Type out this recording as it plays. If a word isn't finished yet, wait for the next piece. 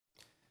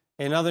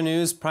In other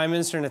news, Prime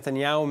Minister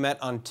Netanyahu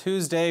met on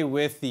Tuesday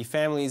with the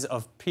families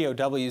of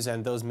POWs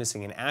and those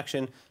missing in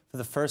action for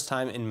the first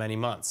time in many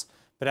months.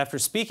 But after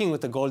speaking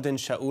with the Golden,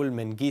 Shaul,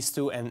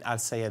 Mengistu and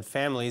Al-Sayed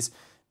families,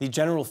 the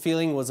general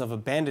feeling was of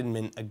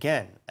abandonment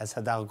again, as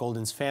Hadar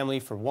Golden's family,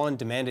 for one,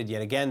 demanded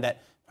yet again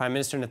that Prime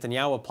Minister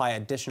Netanyahu apply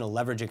additional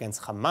leverage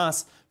against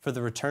Hamas for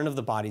the return of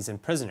the bodies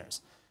and prisoners.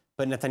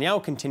 But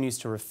Netanyahu continues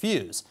to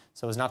refuse,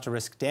 so as not to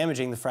risk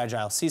damaging the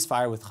fragile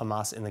ceasefire with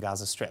Hamas in the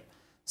Gaza Strip.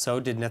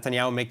 So did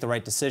Netanyahu make the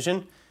right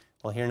decision?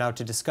 Well, here now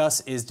to discuss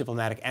is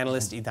diplomatic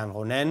analyst Idan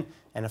Ronen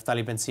and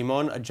Naphtali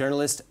Bensimon, a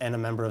journalist and a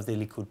member of the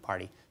Likud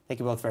Party. Thank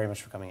you both very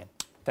much for coming in.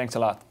 Thanks a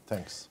lot.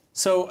 Thanks.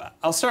 So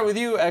I'll start with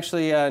you,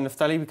 actually,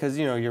 Naphtali, because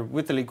you're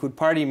with the Likud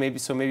Party, maybe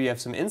you have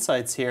some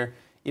insights here.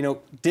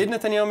 Did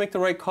Netanyahu make the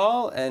right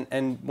call,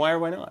 and why or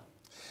why not?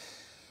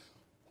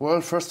 Well,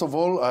 first of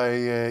all,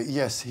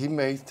 yes, he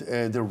made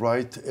the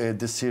right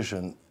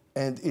decision,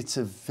 and it's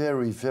a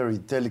very, very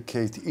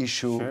delicate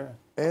issue. Sure.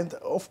 And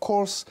of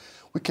course,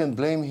 we can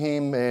blame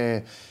him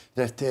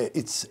that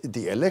it's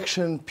the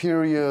election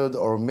period,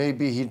 or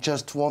maybe he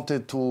just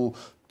wanted to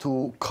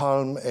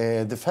calm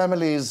the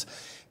families,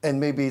 and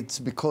maybe it's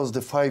because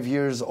the 5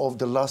 years of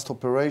the last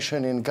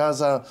operation in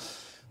Gaza.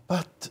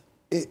 But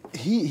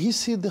he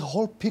see the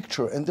whole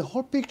picture, and the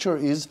whole picture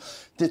is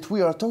that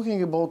we are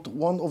talking about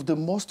one of the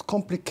most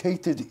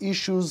complicated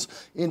issues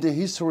in the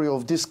history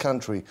of this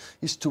country,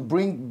 is to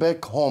bring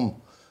back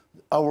home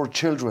our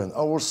children,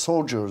 our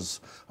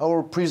soldiers,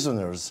 our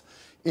prisoners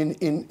in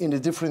the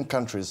different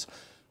countries.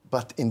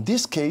 But in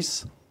this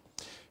case,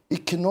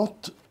 it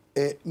cannot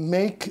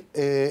make,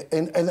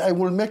 and I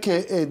will make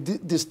a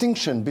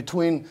distinction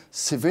between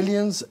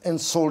civilians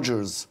and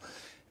soldiers.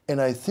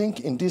 And I think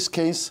in this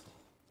case,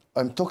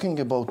 I'm talking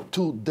about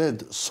 2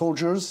 dead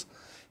soldiers,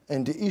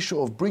 and the issue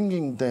of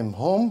bringing them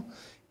home,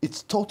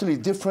 it's totally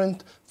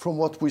different from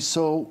what we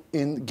saw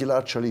in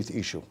Gilad Shalit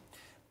issue.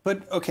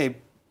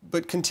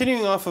 But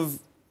continuing off of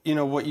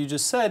what you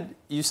just said,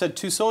 you said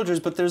 2 soldiers,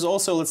 but there's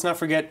also, let's not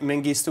forget,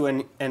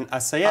 Mengistu and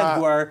Al-Sayed,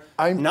 who are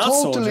not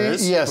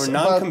soldiers, yes, who are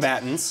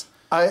non-combatants.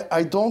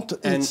 I don't,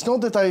 it's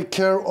not that I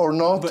care or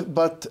not,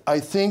 but I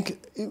think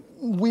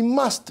we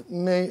must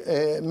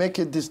make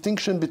a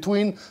distinction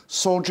between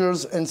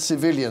soldiers and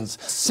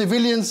civilians.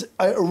 Civilians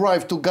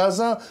arrived to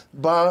Gaza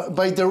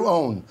by their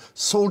own.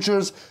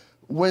 Soldiers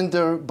went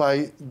there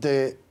by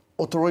the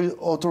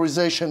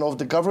authorization of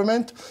the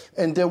government,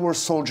 and they were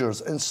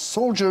soldiers. And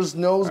soldiers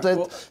know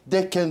that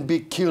they can be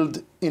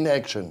killed in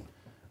action.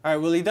 All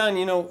right, well,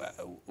 Idan,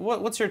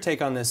 what's your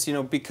take on this?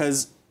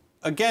 Because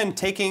again,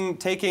 taking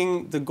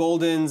the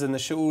Goldens and the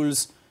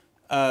Shaul's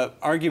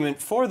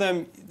argument for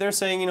them, they're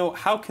saying,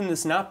 how can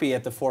this not be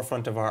at the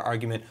forefront of our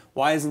argument?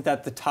 Why isn't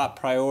that the top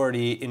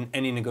priority in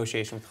any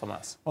negotiation with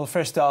Hamas? Well,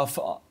 first off,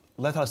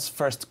 let us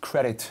first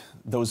credit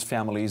those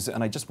families,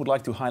 and I just would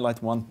like to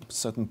highlight one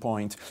certain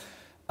point,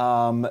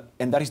 and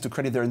that is to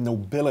credit their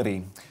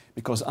nobility,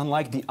 because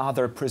unlike the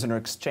other prisoner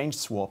exchange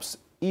swaps,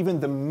 even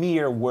the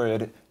mere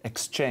word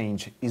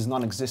exchange is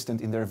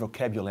non-existent in their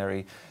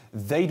vocabulary.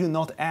 They do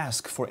not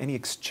ask for any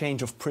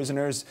exchange of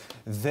prisoners.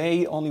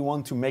 They only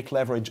want to make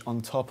leverage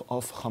on top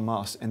of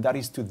Hamas, and that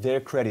is to their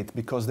credit,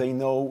 because they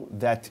know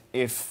that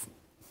if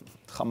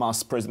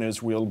Hamas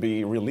prisoners will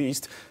be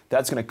released,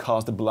 that's going to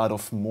cost the blood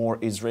of more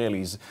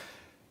Israelis.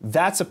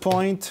 That's a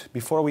point,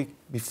 before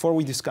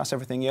we discuss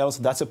everything else,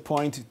 that's a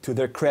point to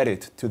their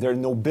credit, to their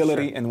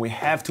nobility, sure. And we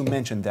have to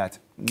mention that.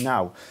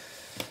 Now,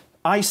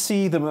 I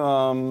see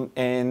them,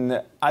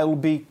 and I'll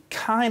be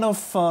kind of,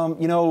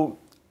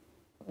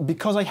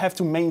 because I have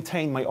to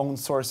maintain my own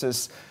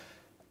sources,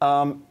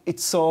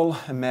 it's all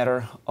a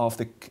matter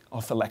of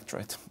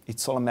electorate.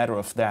 It's all a matter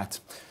of that.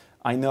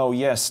 I know,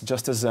 yes,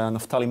 just as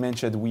Naphtali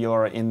mentioned, we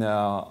are in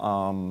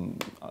an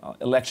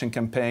election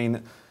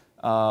campaign.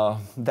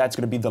 That's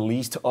going to be the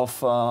least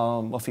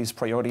of his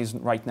priorities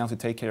right now, to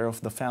take care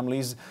of the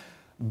families.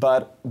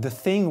 But the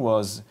thing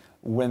was,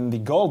 when the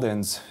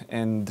Goldens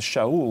and the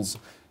Shauls,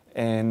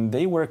 and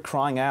they were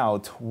crying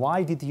out,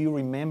 why did you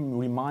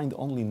remind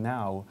only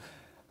now?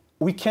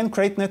 We can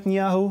credit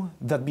Netanyahu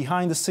that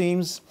behind the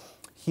scenes,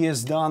 he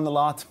has done a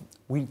lot.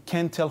 We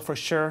can't tell for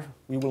sure.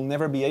 We will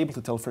never be able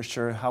to tell for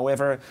sure.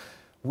 However,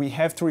 we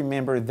have to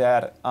remember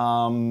that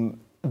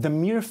the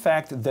mere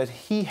fact that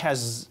he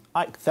has,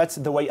 that's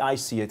the way I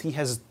see it, he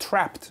has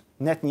trapped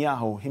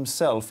Netanyahu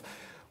himself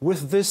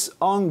with this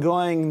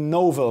ongoing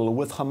novel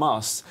with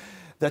Hamas,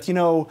 that,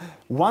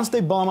 once they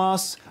bomb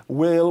us,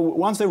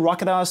 once they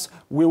rocket us,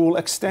 we will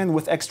extend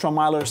with extra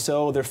mile or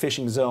so their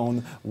fishing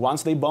zone.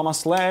 Once they bomb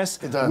us less,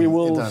 we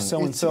will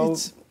so-and-so.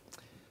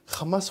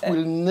 Hamas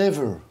will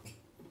never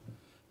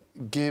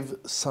give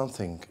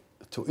something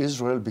to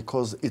Israel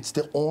because it's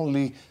the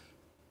only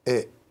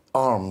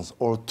arms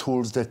or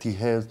tools that he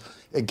has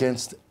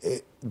against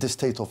the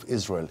state of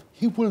Israel.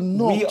 He will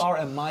not. We are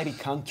a mighty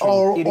country.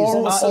 Or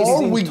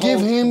we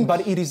give him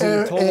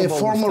a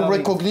formal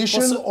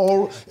recognition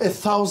or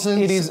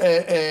 1,000. It is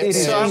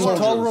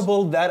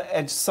intolerable that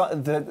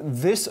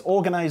this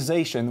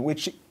organization,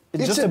 which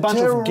It's just a a bunch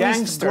of terrorist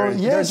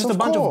gangsters. Yes, There's just a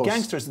bunch of course.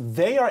 gangsters.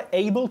 They are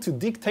able to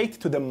dictate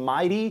to the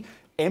mighty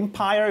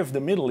empire of the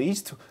Middle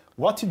East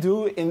what to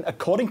do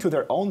according to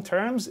their own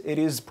terms. It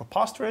is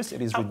preposterous.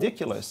 It is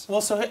ridiculous. Well,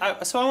 so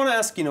I want to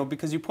ask,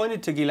 because you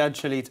pointed to Gilad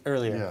Shalit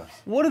earlier. Yeah.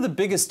 What are the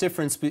biggest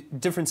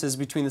differences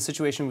between the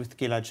situation with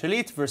Gilad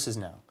Shalit versus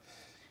now?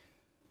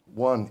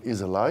 One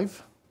is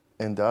alive,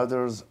 and the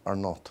others are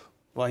not.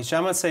 Well,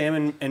 Hisham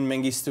Al-Sayem and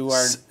Mengistu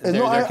are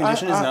their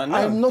condition is not known.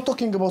 I'm not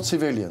talking about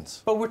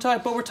civilians. But we're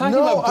talking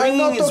No, about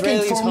bringing I'm not talking.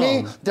 Israelis For home.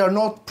 me, they are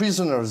not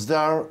prisoners. They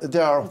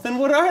are. Then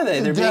what are they?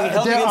 They're being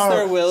held against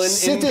their will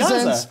in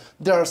Gaza.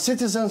 They are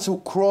citizens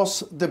who cross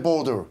the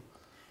border.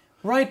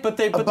 Right, but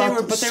they were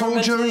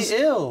mentally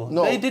ill.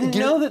 No, they didn't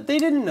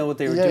know what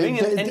they were doing,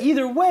 and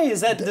either way,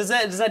 does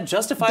that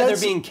justify their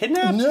being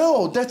kidnapped?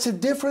 No, that's a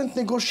different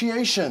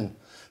negotiation.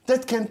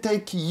 That can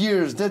take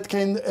years.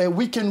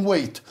 We can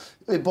wait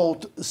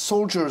about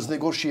soldiers'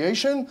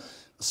 negotiation.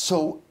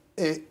 So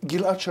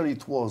Gilad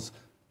Shalit was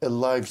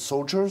alive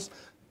soldiers,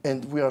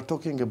 and we are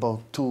talking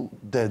about 2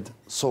 dead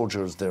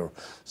soldiers there.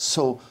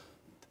 So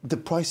the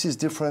price is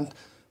different,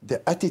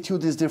 the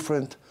attitude is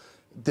different,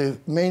 the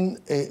main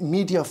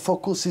media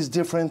focus is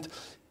different,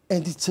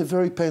 and it's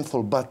very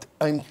painful. But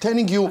I'm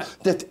telling you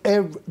that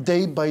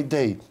day by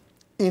day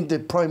in the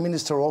Prime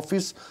Minister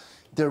office,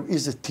 there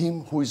is a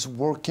team who is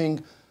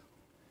working.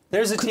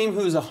 There's a team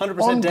who's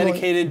 100%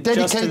 dedicated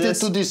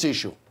to this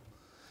issue.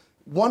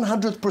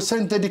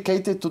 100%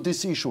 dedicated to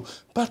this issue.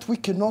 But we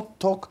cannot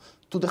talk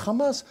to the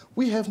Hamas.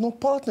 We have no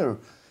partner.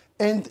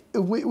 And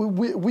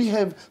we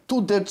have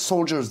 2 dead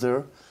soldiers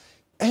there.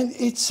 And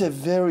it's a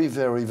very,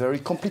 very, very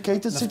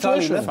complicated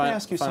situation. Let me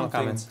ask you something.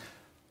 Comments.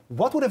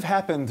 What would have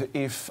happened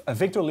if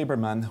Victor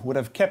Lieberman would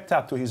have kept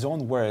up to his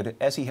own word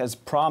as he has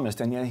promised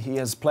and he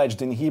has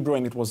pledged in Hebrew,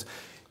 and it was,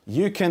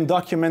 you can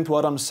document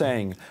what I'm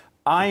saying.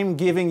 I'm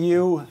giving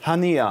you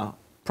Hania,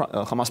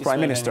 Hamas Prime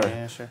Minister,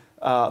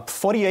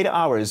 48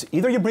 hours.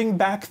 Either you bring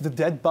back the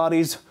dead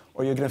bodies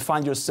or you're going to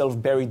find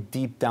yourself buried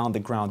deep down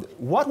the ground.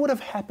 What would have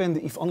happened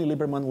if only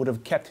Lieberman would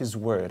have kept his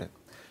word?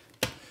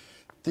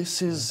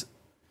 This is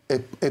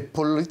a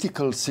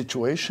political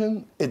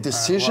situation, a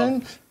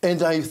decision,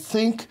 and I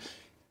think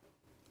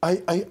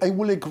I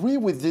will agree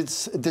with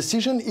this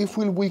decision if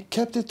we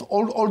kept it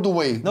all the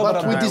way. No,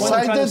 but we decided. What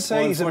I'm trying to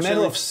say is a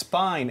matter of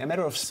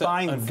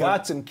spine,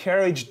 guts, and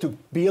courage to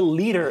be a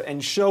leader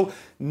and show,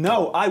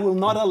 no, I will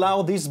not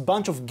allow this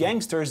bunch of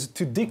gangsters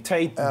to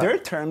dictate their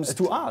terms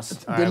to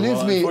us.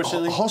 Believe me,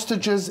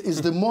 hostages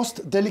is the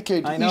most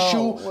delicate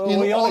issue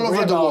all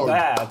over the world.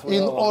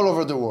 All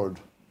over the world.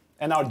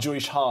 And our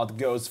Jewish heart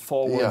goes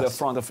forward in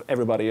front of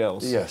everybody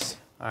else. Yes.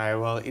 All right,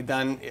 well,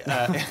 Idan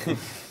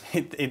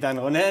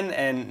Ronen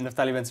and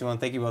Naphtali Bensimon,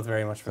 thank you both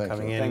very much for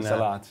coming in. Thanks a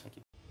lot.